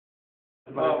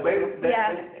Oh, wait,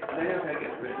 Yeah. Daniel's gonna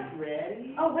get ready.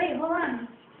 Ready? Oh, wait, hold on.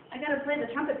 I gotta play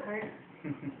the trumpet part.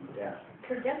 Yeah.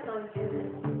 Forget those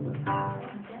two.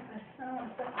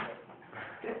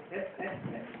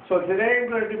 So today we're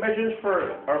gonna do measures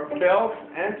for our bells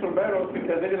and sombreros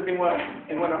because they're gonna be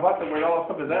in Guanajuato where all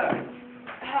the stuff is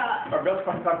at. Our bells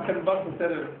cost $10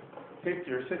 instead of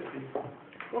 50 or 60.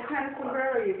 What kind of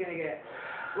sombrero are you gonna get?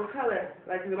 What color?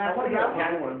 Like the I one want to get a brown?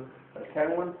 tan one. A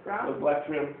tan one Brown? with black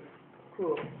trim.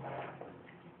 Cool.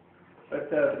 But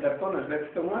that's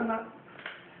the one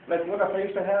like what I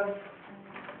used to have.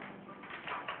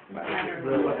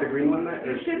 What's the green one?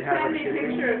 You should send me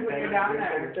pictures when you're down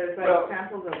there. There's like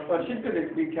samples of them. Well, she's going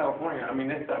to be in California. I mean,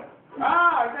 it's Oh,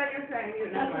 I thought you were saying you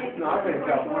know. no, I'm in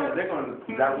California. They're going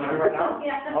to that one right now.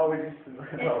 Yeah. Oh, we just.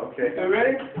 Oh, okay. You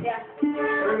ready? Yeah.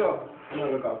 Here we go. I'm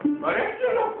gonna look up.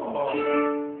 Mariachi, loco.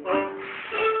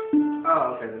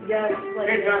 Oh, okay. Yeah.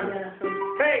 Hey, John.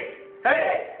 Hey,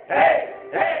 hey, hey,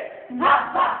 hey. Ha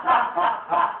ha ha ha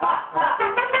ha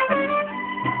ha.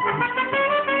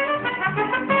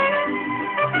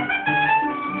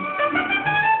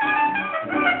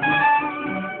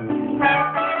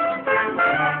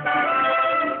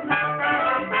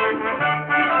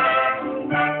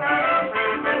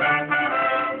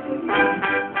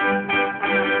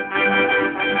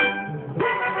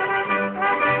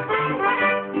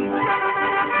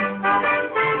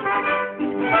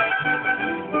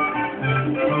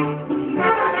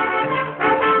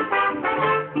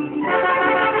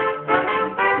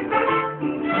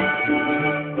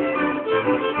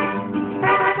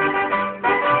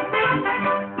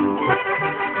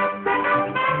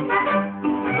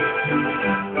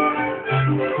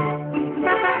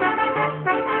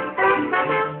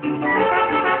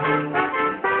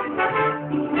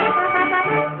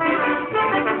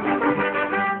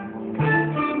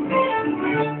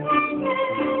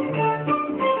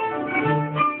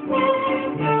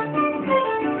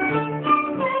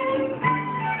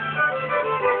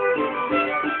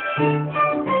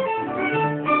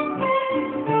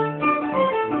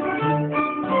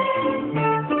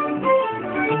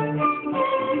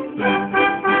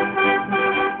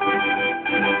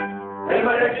 El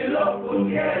mariachi loco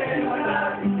quiere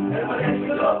bailar, el mariachi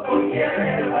loco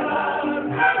quiere bailar.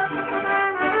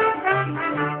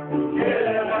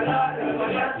 Quiere bailar el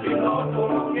mariachi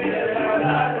loco, quiere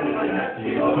bailar el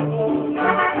mariachi loco.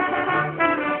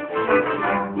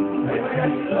 El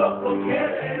mariachi loco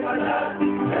quiere bailar,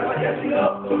 el mariachi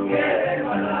loco quiere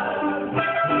bailar.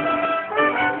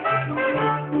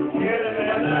 Quiere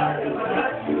bailar el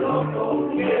mariachi loco,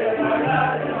 quiere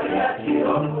bailar el mariachi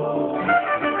loco.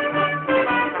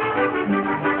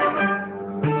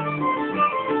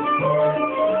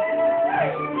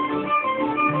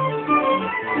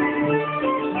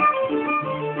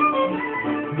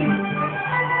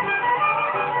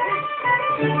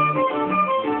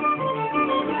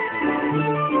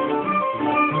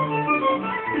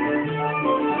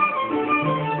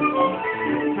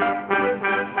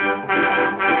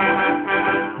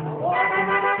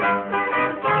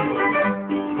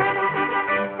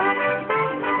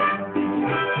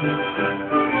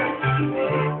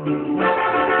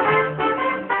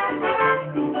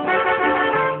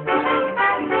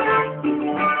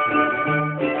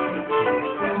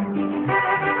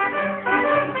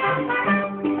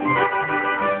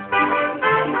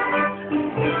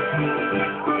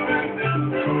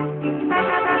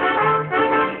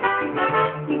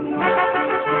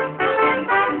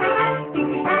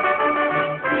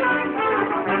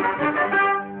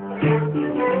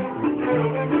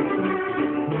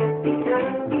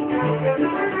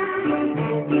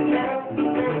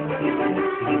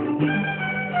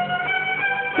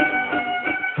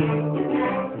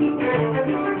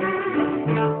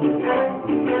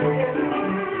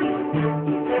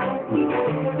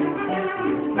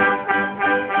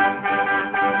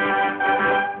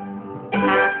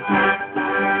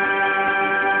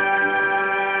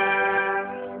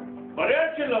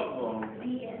 Mariachi loco.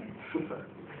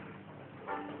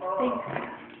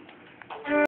 Thanks.